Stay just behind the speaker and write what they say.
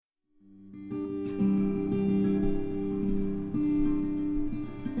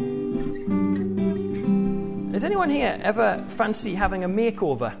Does anyone here ever fancy having a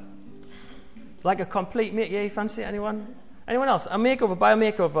makeover? Like a complete yeah, you fancy it? Anyone? Anyone else? A makeover. By a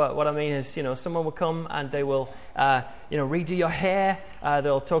makeover, what I mean is, someone will come and they will, redo your hair.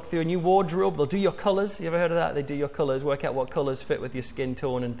 They'll talk through a new wardrobe. They'll do your colours. You ever heard of that? They do your colours, work out what colours fit with your skin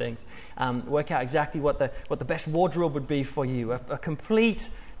tone and things. Work out exactly what the best wardrobe would be for you. A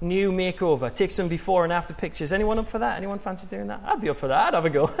complete new makeover. Take some before and after pictures. Anyone up for that? Anyone fancy doing that? I'd be up for that. I'd have a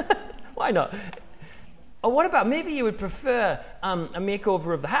go. Why not? Or what about maybe you would prefer a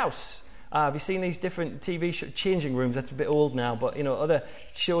makeover of the house? Have you seen these different TV changing rooms? That's a bit old now, but other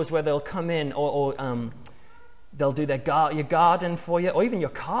shows where they'll come in or they'll do your garden for you, or even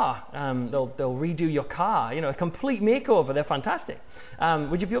your car. They'll redo your car. A complete makeover. They're fantastic.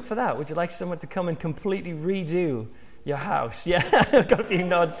 Would you be up for that? Would you like someone to come and completely redo your house? Yeah, I've got a few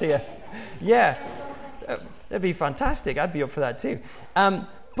nods here. Yeah, that'd be fantastic. I'd be up for that too.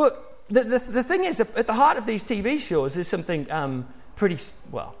 But the thing is, at the heart of these TV shows is something pretty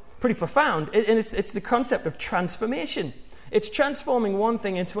profound, and it's the concept of transformation. It's transforming one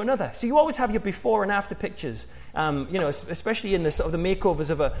thing into another. So you always have your before and after pictures. Especially in the sort of the makeovers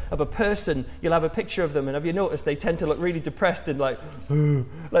of a person, you'll have a picture of them, and have you noticed they tend to look really depressed and like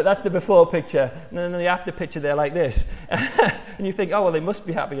that's the before picture, and then the after picture they're like this, and you think, oh well, they must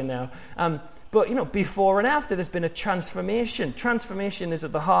be happier now. But before and after, there's been a transformation. Transformation is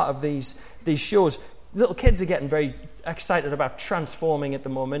at the heart of these shows. Little kids are getting very excited about transforming at the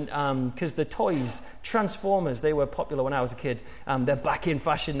moment because the toys, Transformers, they were popular when I was a kid. They're back in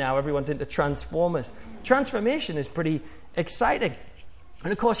fashion now. Everyone's into Transformers. Transformation is pretty exciting.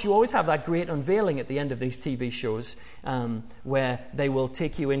 And of course, you always have that great unveiling at the end of these TV shows where they will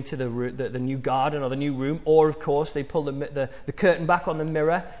take you into the new garden or the new room, or of course, they pull the curtain back on the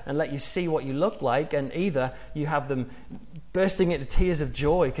mirror and let you see what you look like, and either you have them bursting into tears of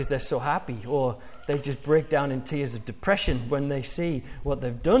joy because they're so happy, or they just break down in tears of depression when they see what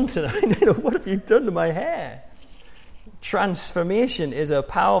they've done to them. What have you done to my hair? Transformation is a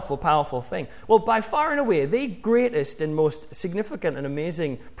powerful, powerful thing. Well, by far and away, the greatest and most significant and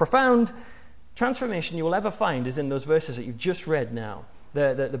amazing, profound transformation you will ever find is in those verses that you've just read now.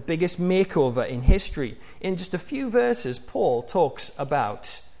 The biggest makeover in history. In just a few verses, Paul talks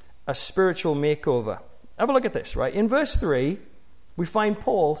about a spiritual makeover. Have a look at this, right? In verse 3, we find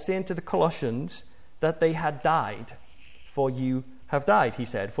Paul saying to the Colossians that they had died. For you have died, he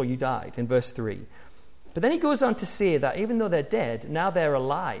said, for you died, in verse 3. But then he goes on to say that even though they're dead, now they're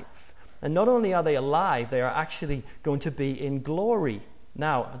alive. And not only are they alive, they are actually going to be in glory.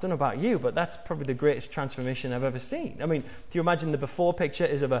 Now, I don't know about you, but that's probably the greatest transformation I've ever seen. I mean, do you imagine the before picture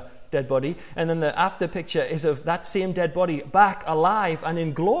is of a dead body, and then the after picture is of that same dead body back alive and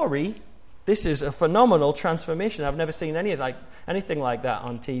in glory? This is a phenomenal transformation. I've never seen anything like that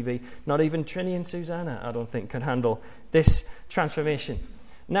on TV. Not even Trini and Susanna, I don't think, can handle this transformation.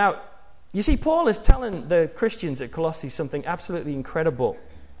 Now, you see, Paul is telling the Christians at Colossae something absolutely incredible.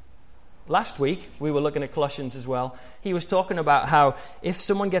 Last week, we were looking at Colossians as well. He was talking about how if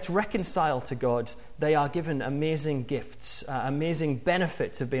someone gets reconciled to God, they are given amazing gifts, amazing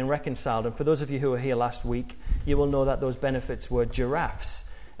benefits of being reconciled. And for those of you who were here last week, you will know that those benefits were giraffes.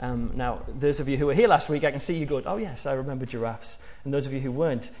 Now, those of you who were here last week, I can see you going, oh yes, I remember giraffes. And those of you who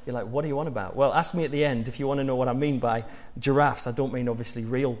weren't, you're like, what are you on about? Well, ask me at the end if you want to know what I mean by giraffes. I don't mean obviously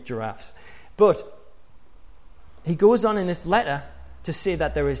real giraffes. But he goes on in this letter to say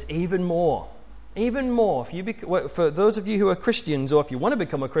that there is even more. Even more. For those of you who are Christians, or if you want to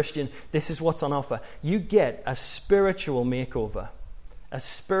become a Christian, this is what's on offer. You get a spiritual makeover, a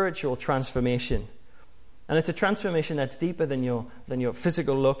spiritual transformation. And it's a transformation that's deeper than your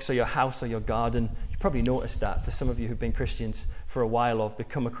physical looks or your house or your garden. You probably noticed that for some of you who've been Christians for a while or have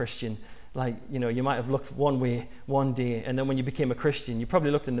become a Christian. Like, you might have looked one way one day, and then when you became a Christian, you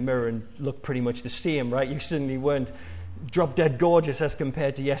probably looked in the mirror and looked pretty much the same, right? You suddenly weren't drop-dead gorgeous as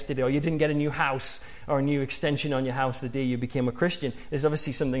compared to yesterday, or you didn't get a new house or a new extension on your house the day you became a Christian. There's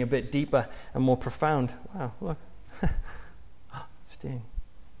obviously something a bit deeper and more profound. Wow, look. Sting.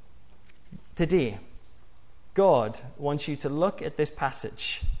 Today, God wants you to look at this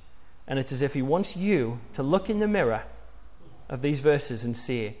passage, and it's as if he wants you to look in the mirror of these verses and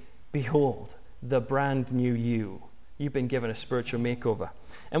say, behold, the brand new you. You've been given a spiritual makeover.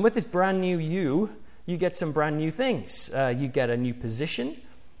 And with this brand new you get some brand new things. You get a new position,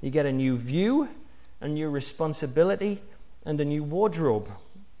 you get a new view, a new responsibility, and a new wardrobe.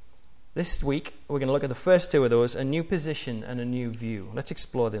 This week, we're going to look at the first two of those, a new position and a new view. Let's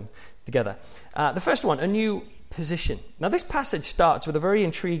explore them together. The first one, a new position. Now, this passage starts with a very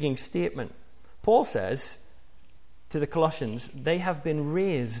intriguing statement. Paul says to the Colossians, they have been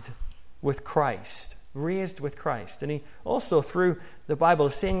raised with Christ. raised with Christ. And he also, through the Bible,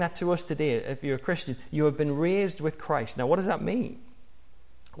 is saying that to us today. If you're a Christian, you have been raised with Christ. Now, what does that mean?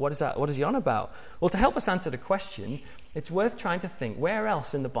 What is he on about? Well, to help us answer the question, it's worth trying to think, where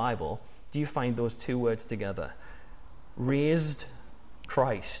else in the Bible do you find those two words together? Raised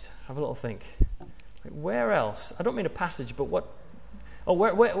Christ. Have a little think. Where else? I don't mean a passage, but what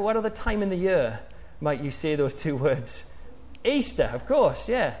other time in the year might you say those two words? Easter, of course,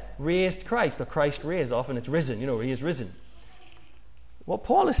 yeah. Raised Christ, or Christ raised. Often it's risen, he is risen. What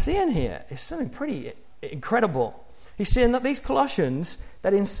Paul is saying here is something pretty incredible. He's saying that these Colossians,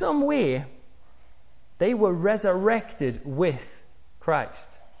 that in some way, they were resurrected with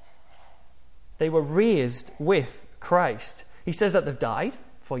Christ. They were raised with Christ. He says that they've died,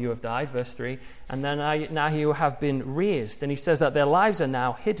 for you have died, verse 3, and then now you have been raised. And he says that their lives are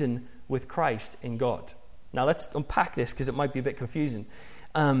now hidden with Christ in God. Now let's unpack this because it might be a bit confusing.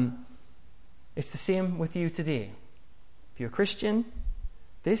 It's the same with you today. If you're a Christian,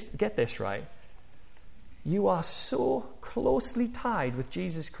 get this right. You are so closely tied with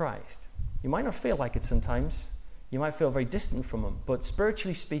Jesus Christ. You might not feel like it sometimes. You might feel very distant from him. But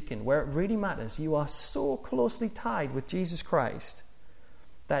spiritually speaking, where it really matters, you are so closely tied with Jesus Christ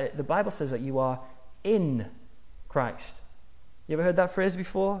that the Bible says that you are in Christ. You ever heard that phrase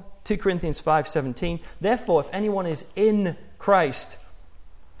before? 2 Corinthians 5:17. Therefore, if anyone is in Christ,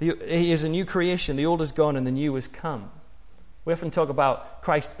 he is a new creation. The old is gone and the new has come. We often talk about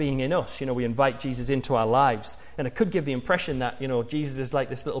Christ being in us. We invite Jesus into our lives. And it could give the impression that, Jesus is like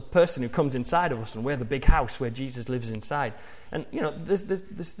this little person who comes inside of us and we're the big house where Jesus lives inside. And, there's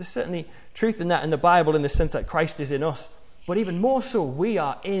certainly truth in that in the Bible in the sense that Christ is in us. But even more so, we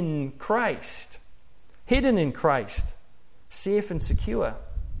are in Christ, hidden in Christ, safe and secure.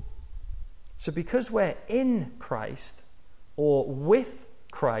 So because we're in Christ, or with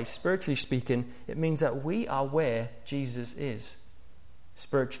Christ, spiritually speaking, it means that we are where Jesus is,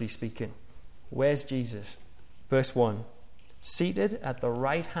 spiritually speaking. Where's Jesus? Verse 1, seated at the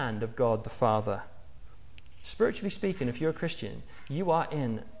right hand of God the Father. Spiritually speaking, if you're a Christian, you are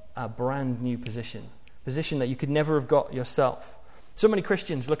in a brand new position that you could never have got yourself. So many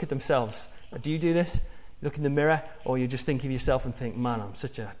Christians look at themselves. Do you do this? You look in the mirror, or you just think of yourself and think, man, I'm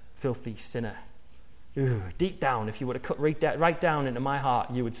such a filthy sinner. Ooh, deep down, if you were to cut right down into my heart,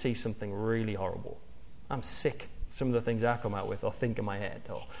 you would see something really horrible. I'm sick. Some of the things I come out with or think in my head.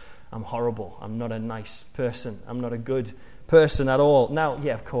 Or I'm horrible. I'm not a nice person. I'm not a good person at all. Now,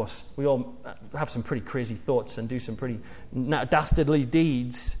 yeah, of course, we all have some pretty crazy thoughts and do some pretty dastardly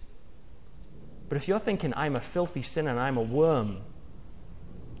deeds. But if you're thinking, I'm a filthy sinner and I'm a worm,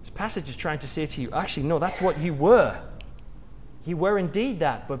 this passage is trying to say to you, actually, no, that's what you were. You were indeed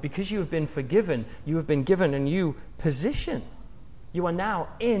that, but because you have been forgiven, you have been given a new position. You are now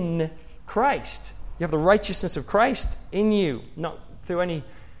in Christ. You have the righteousness of Christ in you, not through any,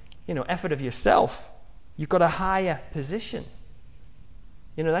 effort of yourself. You've got a higher position.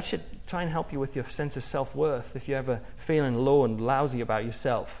 That should try and help you with your sense of self-worth if you're ever feeling low and lousy about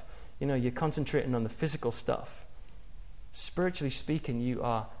yourself. You're concentrating on the physical stuff. Spiritually speaking, you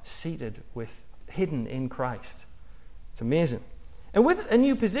are hidden in Christ. It's amazing. And with a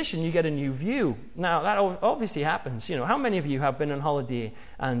new position, you get a new view. Now, that obviously happens. How many of you have been on holiday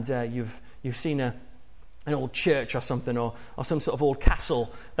and you've seen an old church or something, or some sort of old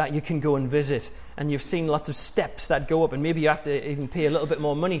castle that you can go and visit, and you've seen lots of steps that go up, and maybe you have to even pay a little bit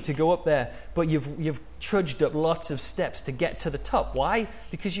more money to go up there, but you've trudged up lots of steps to get to the top. Why?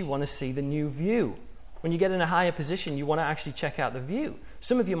 Because you want to see the new view. When you get in a higher position, you want to actually check out the view.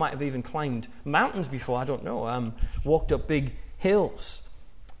 Some of you might have even climbed mountains before, I don't know, walked up big hills.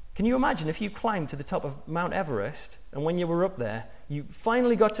 Can you imagine if you climbed to the top of Mount Everest, and when you were up there, you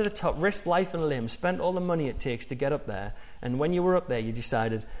finally got to the top, risked life and limb, spent all the money it takes to get up there, and when you were up there, you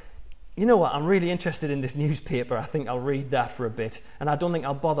decided, you know what, I'm really interested in this newspaper, I think I'll read that for a bit, and I don't think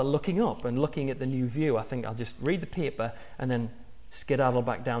I'll bother looking up and looking at the new view. I think I'll just read the paper and then skedaddle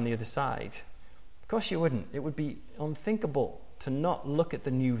back down the other side. Of course you wouldn't. It would be unthinkable to not look at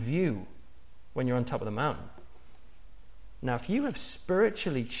the new view when you're on top of the mountain. Now, if you have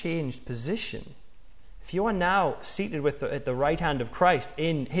spiritually changed position, if you are now seated at the right hand of Christ,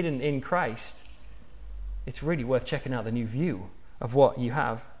 hidden in Christ, it's really worth checking out the new view of what you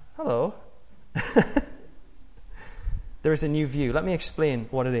have. Hello. There is a new view. Let me explain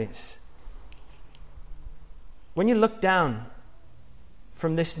what it is. When you look down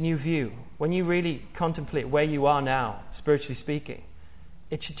from this new view, when you really contemplate where you are now, spiritually speaking,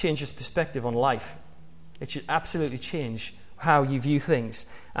 it should change your perspective on life. It should absolutely change how you view things.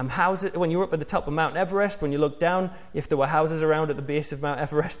 Houses, when you're up at the top of Mount Everest, when you look down, if there were houses around at the base of Mount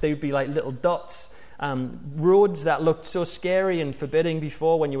Everest, they would be like little dots. Roads that looked so scary and forbidding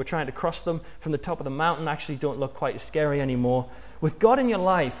before when you were trying to cross them from the top of the mountain actually don't look quite as scary anymore. With God in your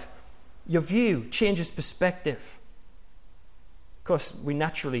life, your view changes perspective. Of course, we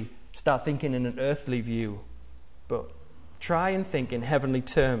naturally start thinking in an earthly view, but try and think in heavenly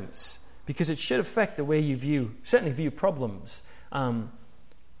terms, because it should affect the way you certainly view problems.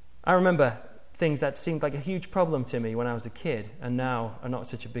 I remember things that seemed like a huge problem to me when I was a kid and now are not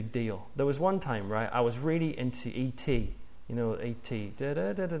such a big deal. There was one time, right, I was really into E.T. You know, E.T.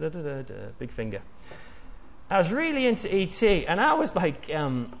 Big finger. I was really into E.T. and I was like,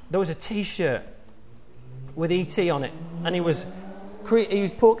 there was a T-shirt with E.T. on it, and he was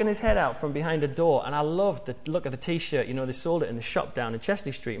poking his head out from behind a door, and I loved the look of the T-shirt. You know, they sold it in the shop down in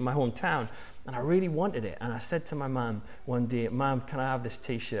Chesley Street in my hometown, and I really wanted it. And I said to my mum one day, "Mum, can I have this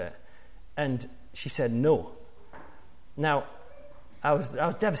T-shirt?" And she said no. Now, I was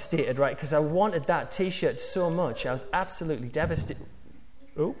devastated, right? Because I wanted that T-shirt so much. I was absolutely devastated.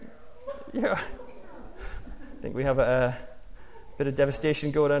 Oh, yeah. I think we have a bit of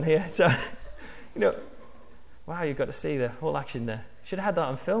devastation going on here. So, you know, wow, you've got to see the whole action there. Should have had that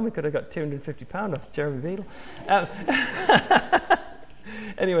on film. We could have got £250 off Jeremy Beadle.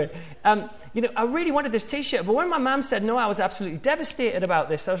 Anyway, you know, I really wanted this T-shirt, but when my mum said no, I was absolutely devastated about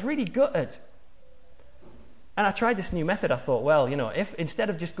this. I was really gutted. And I tried this new method. I thought, well, you know, if instead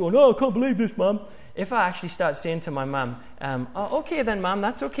of just going, "Oh, I can't believe this, Mum," if I actually start saying to my mum, "Oh, okay then, Mum,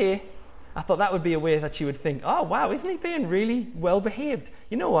 that's okay," I thought that would be a way that she would think, "Oh, wow, isn't he being really well-behaved?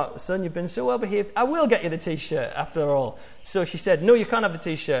 You know what, son, you've been so well-behaved, I will get you the T-shirt after all." So she said, "No, you can't have the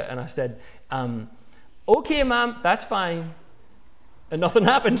T-shirt." And I said, "Okay, Mum, that's fine." And nothing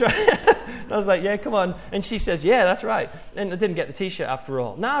happened, right? And I was like, "Yeah, come on." And she says, "Yeah, that's right." And I didn't get the T-shirt after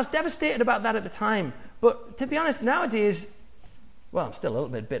all. Now, I was devastated about that at the time. But to be honest, nowadays, well, I'm still a little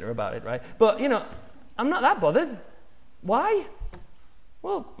bit bitter about it, right? But, you know, I'm not that bothered. Why?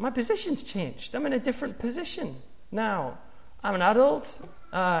 Well, my position's changed. I'm in a different position now. I'm an adult.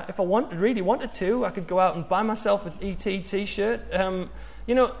 If I really wanted to, I could go out and buy myself an E.T. T-shirt.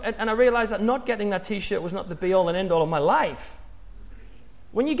 You know, and I realized that not getting that T-shirt was not the be-all and end-all of my life.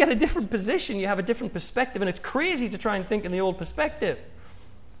 When you get a different position, you have a different perspective, and it's crazy to try and think in the old perspective.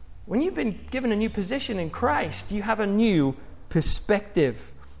 When you've been given a new position in Christ, you have a new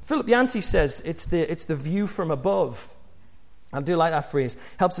perspective. Philip Yancey says it's the view from above. I do like that phrase.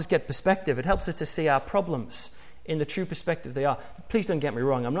 Helps us get perspective. It helps us to see our problems in the true perspective they are. Please don't get me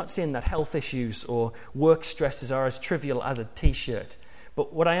wrong. I'm not saying that health issues or work stresses are as trivial as a T-shirt.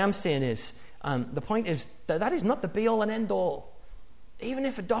 But what I am saying is, the point is that is not the be-all and end-all. Even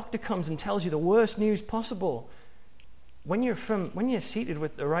if a doctor comes and tells you the worst news possible, when you're seated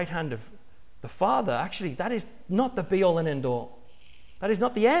with the right hand of the Father, actually, that is not the be-all and end-all. That is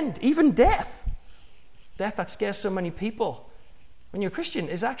not the end. Even death that scares so many people, when you're a Christian,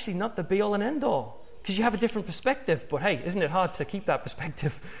 is actually not the be-all and end-all, because you have a different perspective. But hey, isn't it hard to keep that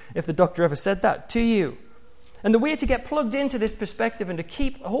perspective if the doctor ever said that to you? And the way to get plugged into this perspective and to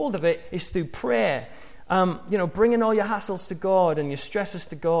keep hold of it is through prayer. You know, bringing all your hassles to God and your stresses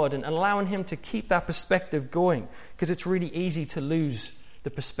to God and allowing Him to keep that perspective going, because it's really easy to lose the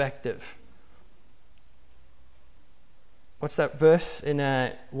perspective. What's that verse in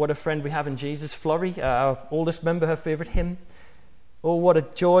What a Friend We Have in Jesus? Florrie, our oldest member, her favorite hymn. "Oh,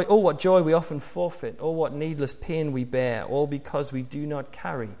 what joy we often forfeit. Oh, what needless pain we bear, all because we do not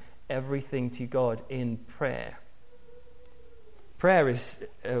carry everything to God in prayer." Prayer is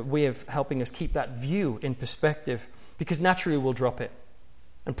a way of helping us keep that view in perspective, because naturally we'll drop it.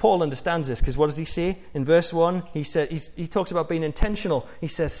 And Paul understands this, because what does he say? In verse 1, he talks about being intentional. He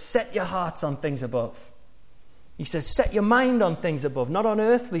says, set your hearts on things above. He says, set your mind on things above, not on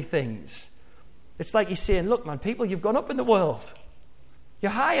earthly things. It's like he's saying, look, man, people, you've gone up in the world.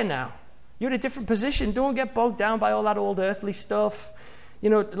 You're higher now. You're in a different position. Don't get bogged down by all that old earthly stuff. You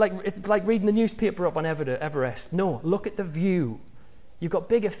know, it's like reading the newspaper up on Everest. No, look at the view. You've got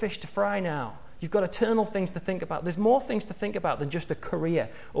bigger fish to fry now. You've got eternal things to think about. There's more things to think about than just a career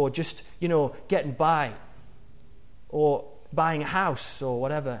or just, getting by or buying a house or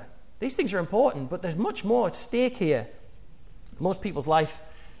whatever. These things are important, but there's much more at stake here. Most people's life,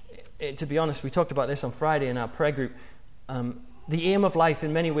 to be honest, we talked about this on Friday in our prayer group. The aim of life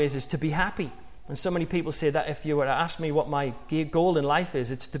in many ways is to be happy. And so many people say that if you were to ask me what my goal in life is,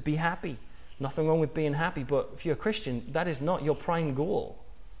 it's to be happy. Nothing wrong with being happy, but if you're a Christian, that is not your prime goal.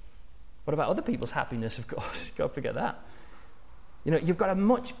 What about other people's happiness, of course? You've got to forget that. You've got a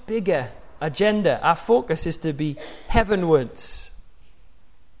much bigger agenda. Our focus is to be heavenwards.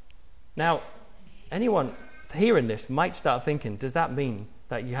 Now, anyone hearing this might start thinking, does that mean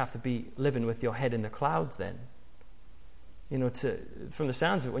that you have to be living with your head in the clouds then? From the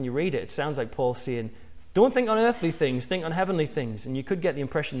sounds of it, when you read it, it sounds like Paul's saying, don't think on earthly things, think on heavenly things. And you could get the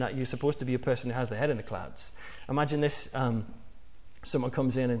impression that you're supposed to be a person who has their head in the clouds. Imagine this, someone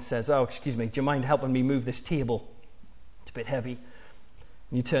comes in and says, oh, excuse me, do you mind helping me move this table? It's a bit heavy.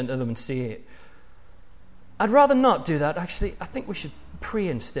 And you turn to them and say, I'd rather not do that, actually. I think we should pray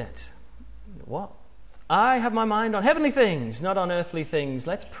instead. What? I have my mind on heavenly things, not on earthly things.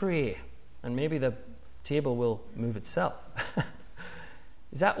 Let's pray. And maybe the table will move itself.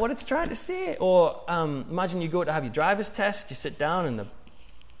 Is that what it's trying to say? Or imagine you go to have your driver's test, you sit down and the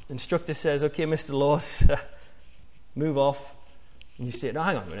instructor says, okay, Mr. Laws, move off. And you say, no,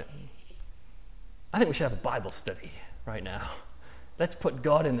 hang on a minute. I think we should have a Bible study right now. Let's put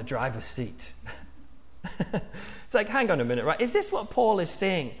God in the driver's seat. It's like, hang on a minute, right? Is this what Paul is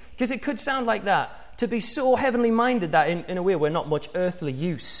saying? Because it could sound like that. To be so heavenly minded that in a way we're not much earthly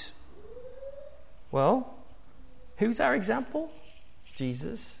use. Well, who's our example?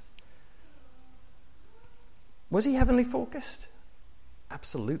 Jesus. Was he heavenly focused?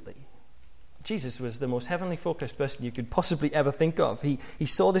 Absolutely. Jesus was the most heavenly focused person you could possibly ever think of. He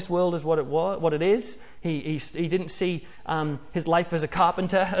saw this world as what it is. He didn't see his life as a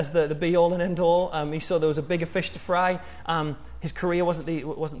carpenter as the be all and end all. He saw there was a bigger fish to fry. His career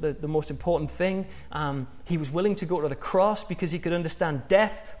wasn't the most important thing. He was willing to go to the cross because he could understand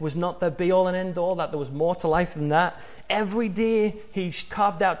death was not the be all and end all. That there was more to life than that. Every day he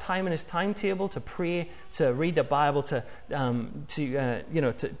carved out time in his timetable to pray, to read the Bible, to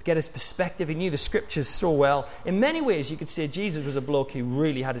get his perspective. He knew the scriptures so well. In many ways, you could say Jesus was a bloke who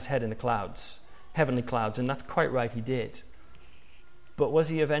really had his head in the clouds, heavenly clouds, and that's quite right, he did. But was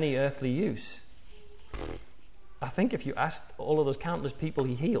he of any earthly use? I think if you asked all of those countless people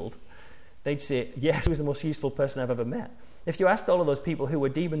he healed, they'd say, yes, he was the most useful person I've ever met. If you asked all of those people who were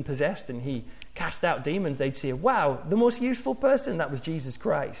demon-possessed and he cast out demons, they'd say, wow, the most useful person, that was Jesus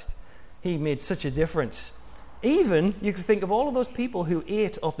Christ. He made such a difference. Even, you could think of all of those people who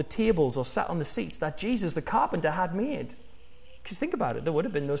ate off the tables or sat on the seats that Jesus, the carpenter, had made. Because think about it, there would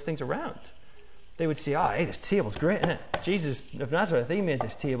have been those things around. They would say, hey, this table's great, isn't it? Jesus of Nazareth, he made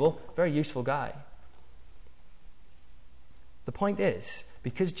this table. Very useful guy. The point is,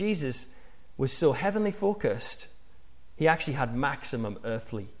 because Jesus was so heavenly focused, he actually had maximum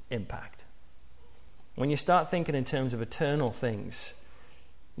earthly impact. When you start thinking in terms of eternal things,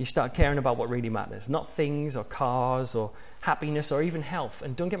 you start caring about what really matters, not things or cars or happiness or even health.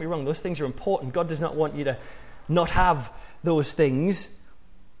 And don't get me wrong, those things are important. God does not want you to not have those things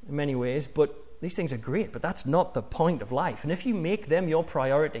in many ways, but these things are great, but that's not the point of life. And if you make them your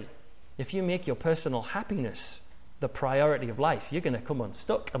priority, if you make your personal happiness the priority of life, you're going to come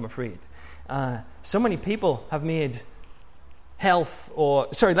unstuck, I'm afraid. So many people have made health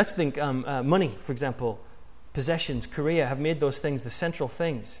let's think money, for example, possessions, career, have made those things the central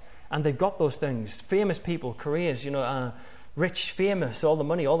things. And they've got those things. Famous people, careers, rich, famous, all the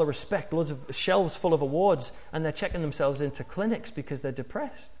money, all the respect, loads of shelves full of awards, and they're checking themselves into clinics because they're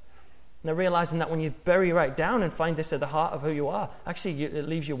depressed. And they're realizing that when you bury right down and find this at the heart of who you are, actually it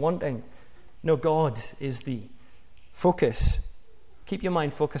leaves you wanting. No, God is the focus. Keep your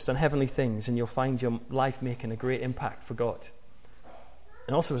mind focused on heavenly things and you'll find your life making a great impact for God.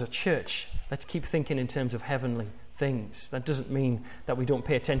 And also as a church, let's keep thinking in terms of heavenly things. That doesn't mean that we don't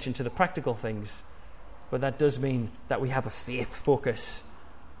pay attention to the practical things, but that does mean that we have a faith focus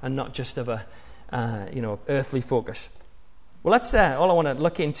and not just of a earthly focus. Well, that's all I want to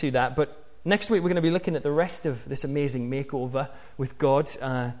look into that. But next week we're going to be looking at the rest of this amazing makeover with God.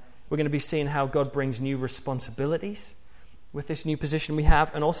 We're going to be seeing how God brings new responsibilities with this new position we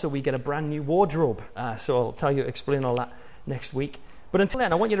have, and also we get a brand new wardrobe. So I'll explain all that next week. But until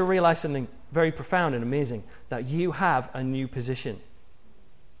then, I want you to realize something very profound and amazing, that you have a new position.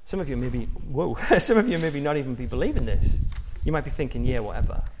 Some of you maybe not even be believing this. You might be thinking, yeah,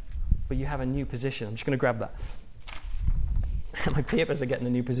 whatever. But you have a new position. I'm just going to grab that. My papers are getting a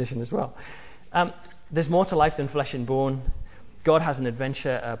new position as well. There's more to life than flesh and bone. God has an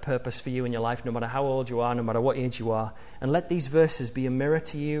adventure, a purpose for you in your life, no matter how old you are, no matter what age you are. And let these verses be a mirror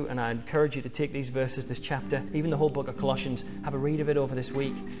to you. And I encourage you to take these verses, this chapter, even the whole book of Colossians, have a read of it over this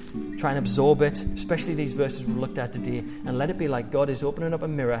week. Try and absorb it, especially these verses we've looked at today. And let it be like God is opening up a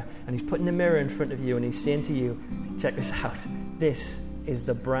mirror and he's putting a mirror in front of you and he's saying to you, check this out. This is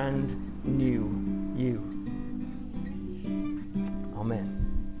the brand new you. Amen.